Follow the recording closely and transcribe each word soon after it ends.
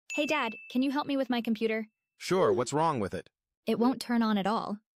Hey Dad, can you help me with my computer? Sure, what's wrong with it? It won't turn on at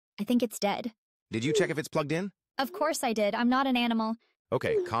all. I think it's dead. Did you check if it's plugged in? Of course I did. I'm not an animal.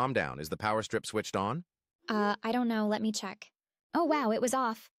 Okay, calm down. Is the power strip switched on? I don't know. Let me check. Oh wow, it was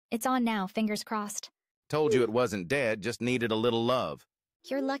off. It's on now, fingers crossed. Told you it wasn't dead, just needed a little love.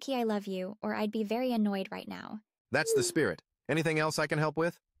 You're lucky I love you, or I'd be very annoyed right now. That's the spirit. Anything else I can help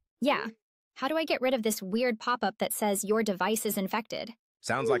with? Yeah. How do I get rid of this weird pop-up that says your device is infected?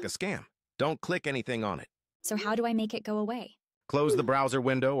 Sounds like a scam. Don't click anything on it. So how do I make it go away? Close the browser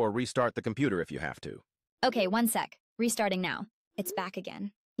window or restart the computer if you have to. Okay, one sec. Restarting now. It's back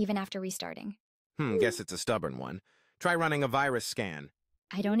again, even after restarting. Guess it's a stubborn one. Try running a virus scan.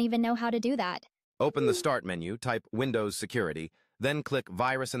 I don't even know how to do that. Open the Start menu, type Windows Security, then click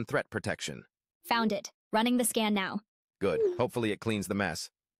Virus and Threat Protection. Found it. Running the scan now. Good. Hopefully it cleans the mess.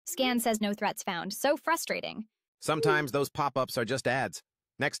 Scan says no threats found. So frustrating. Sometimes those pop-ups are just ads.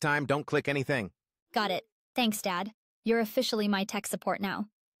 Next time, don't click anything. Got it. Thanks, Dad. You're officially my tech support now.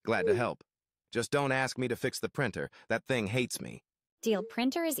 Glad to help. Just don't ask me to fix the printer. That thing hates me. Deal,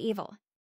 printer is evil.